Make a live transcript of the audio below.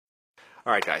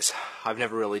Alright guys, I've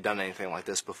never really done anything like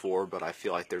this before, but I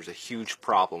feel like there's a huge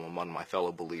problem among my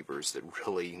fellow believers that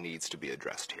really needs to be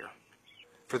addressed here.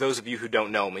 For those of you who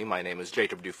don't know me, my name is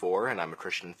Jacob Dufour, and I'm a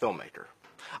Christian filmmaker.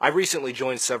 I recently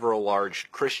joined several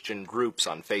large Christian groups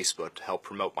on Facebook to help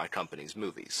promote my company's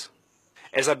movies.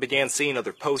 As I began seeing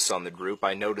other posts on the group,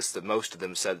 I noticed that most of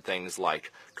them said things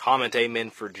like, "Comment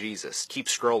Amen for Jesus, keep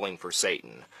scrolling for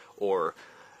Satan," or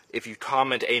 "If you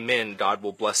comment Amen, God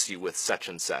will bless you with such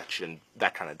and such," and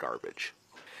that kind of garbage.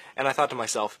 And I thought to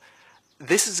myself,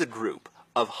 this is a group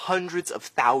of hundreds of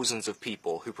thousands of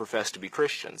people who profess to be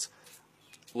Christians.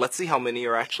 Let's see how many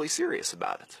are actually serious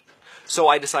about it. So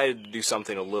I decided to do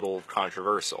something a little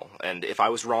controversial, and if I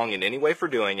was wrong in any way for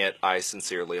doing it, I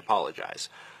sincerely apologize.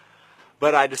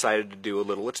 But I decided to do a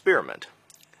little experiment.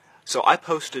 So I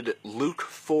posted Luke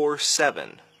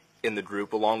 4:7 in the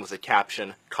group along with the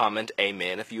caption, "Comment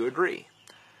Amen if you agree."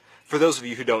 For those of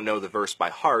you who don't know the verse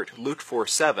by heart, Luke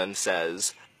 4:7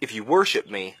 says, "If you worship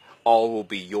me, all will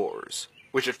be yours."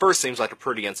 Which at first seems like a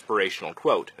pretty inspirational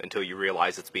quote, until you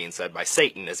realize it's being said by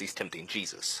Satan as he's tempting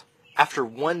Jesus. After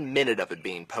 1 minute of it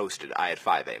being posted, I had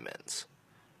 5 amens.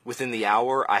 Within the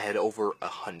hour, I had over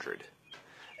 100.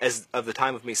 As of the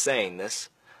time of me saying this,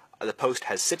 the post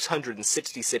has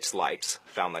 666 likes,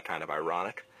 found that kind of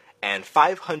ironic, and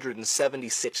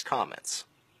 576 comments.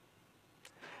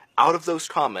 Out of those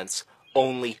comments,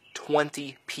 only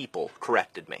 20 people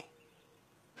corrected me.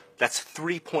 That's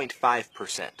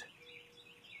 3.5%.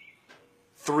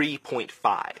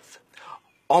 3.5.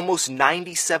 Almost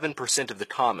 97% of the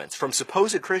comments from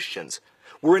supposed Christians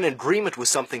were in agreement with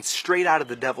something straight out of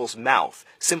the devil's mouth,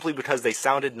 simply because they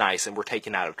sounded nice and were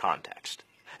taken out of context.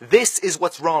 This is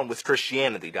what's wrong with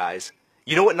Christianity, guys.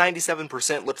 You know what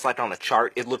 97% looks like on a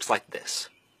chart? It looks like this.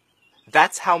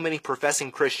 That's how many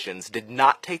professing Christians did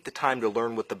not take the time to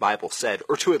learn what the Bible said,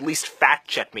 or to at least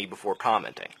fact-check me before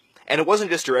commenting. And it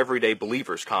wasn't just your everyday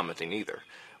believers commenting either.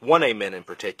 One amen in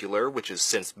particular, which has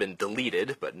since been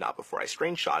deleted, but not before I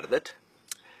screenshotted it,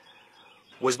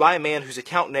 was by a man whose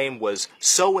account name was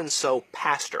so-and-so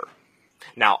pastor.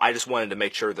 Now, I just wanted to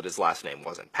make sure that his last name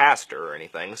wasn't pastor or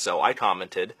anything, so I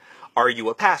commented, "Are you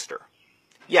a pastor?"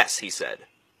 "Yes," he said.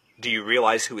 "Do you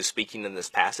realize who is speaking in this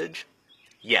passage?"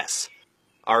 "Yes,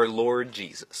 our Lord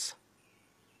Jesus."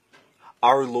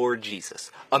 Our Lord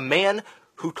Jesus. A man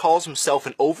who calls himself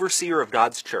an overseer of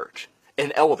God's church,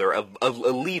 an elder, a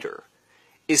leader,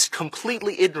 is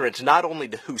completely ignorant not only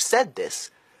to who said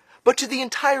this, but to the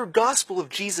entire gospel of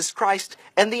Jesus Christ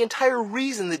and the entire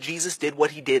reason that Jesus did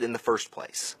what he did in the first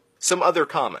place. Some other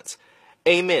comments.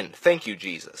 "Amen, thank you,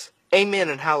 Jesus. Amen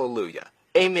and hallelujah.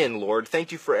 Amen, Lord,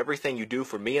 thank you for everything you do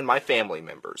for me and my family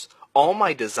members. All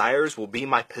my desires will be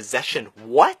my possession."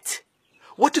 What?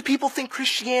 What do people think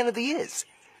Christianity is?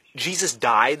 Jesus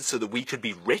died so that we could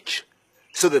be rich?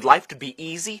 So that life could be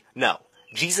easy? No.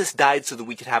 Jesus died so that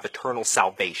we could have eternal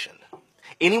salvation.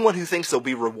 Anyone who thinks they'll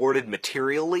be rewarded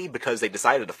materially because they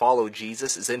decided to follow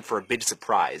Jesus is in for a big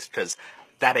surprise, because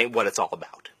that ain't what it's all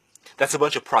about. That's a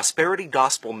bunch of prosperity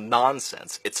gospel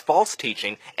nonsense. It's false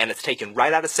teaching, and it's taken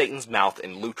right out of Satan's mouth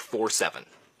in Luke 4:7.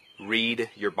 Read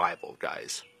your Bible,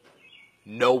 guys.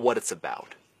 Know what it's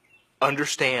about.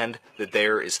 Understand that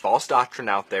there is false doctrine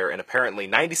out there, and apparently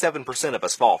 97% of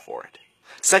us fall for it.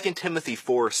 2 Timothy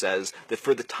 4 says that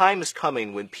for the time is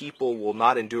coming when people will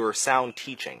not endure sound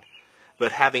teaching,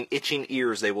 but having itching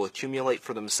ears they will accumulate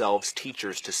for themselves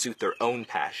teachers to suit their own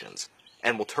passions,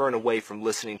 and will turn away from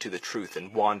listening to the truth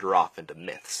and wander off into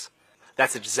myths.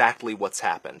 That's exactly what's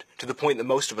happened, to the point that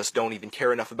most of us don't even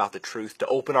care enough about the truth to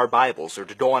open our Bibles or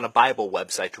to go on a Bible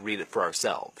website to read it for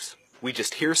ourselves. We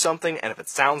just hear something, and if it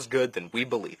sounds good, then we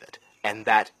believe it. And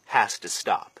that has to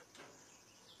stop.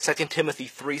 2 Timothy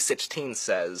 3:16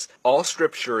 says, "All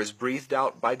Scripture is breathed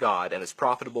out by God and is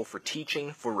profitable for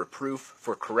teaching, for reproof,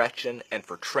 for correction, and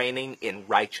for training in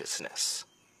righteousness."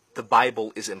 The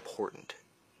Bible is important.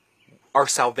 Our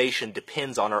salvation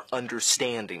depends on our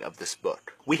understanding of this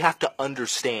book. We have to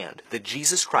understand that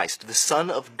Jesus Christ, the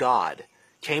Son of God,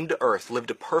 came to earth,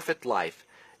 lived a perfect life,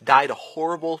 died a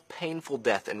horrible, painful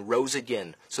death, and rose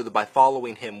again, so that by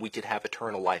following him we could have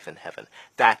eternal life in heaven.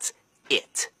 That's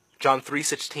it. John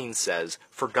 3:16 says,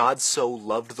 "For God so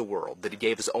loved the world that he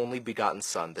gave his only begotten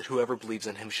Son, that whoever believes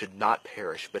in him should not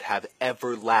perish, but have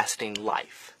everlasting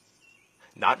life."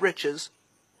 Not riches,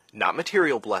 not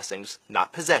material blessings,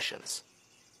 not possessions.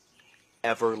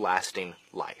 Everlasting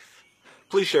life.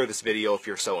 Please share this video if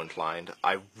you're so inclined.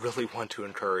 I really want to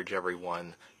encourage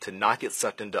everyone to not get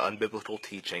sucked into unbiblical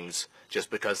teachings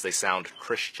just because they sound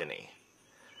Christian-y.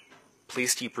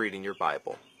 Please keep reading your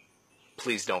Bible.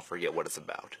 Please don't forget what it's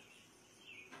about.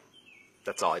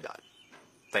 That's all I got.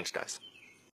 Thanks, guys.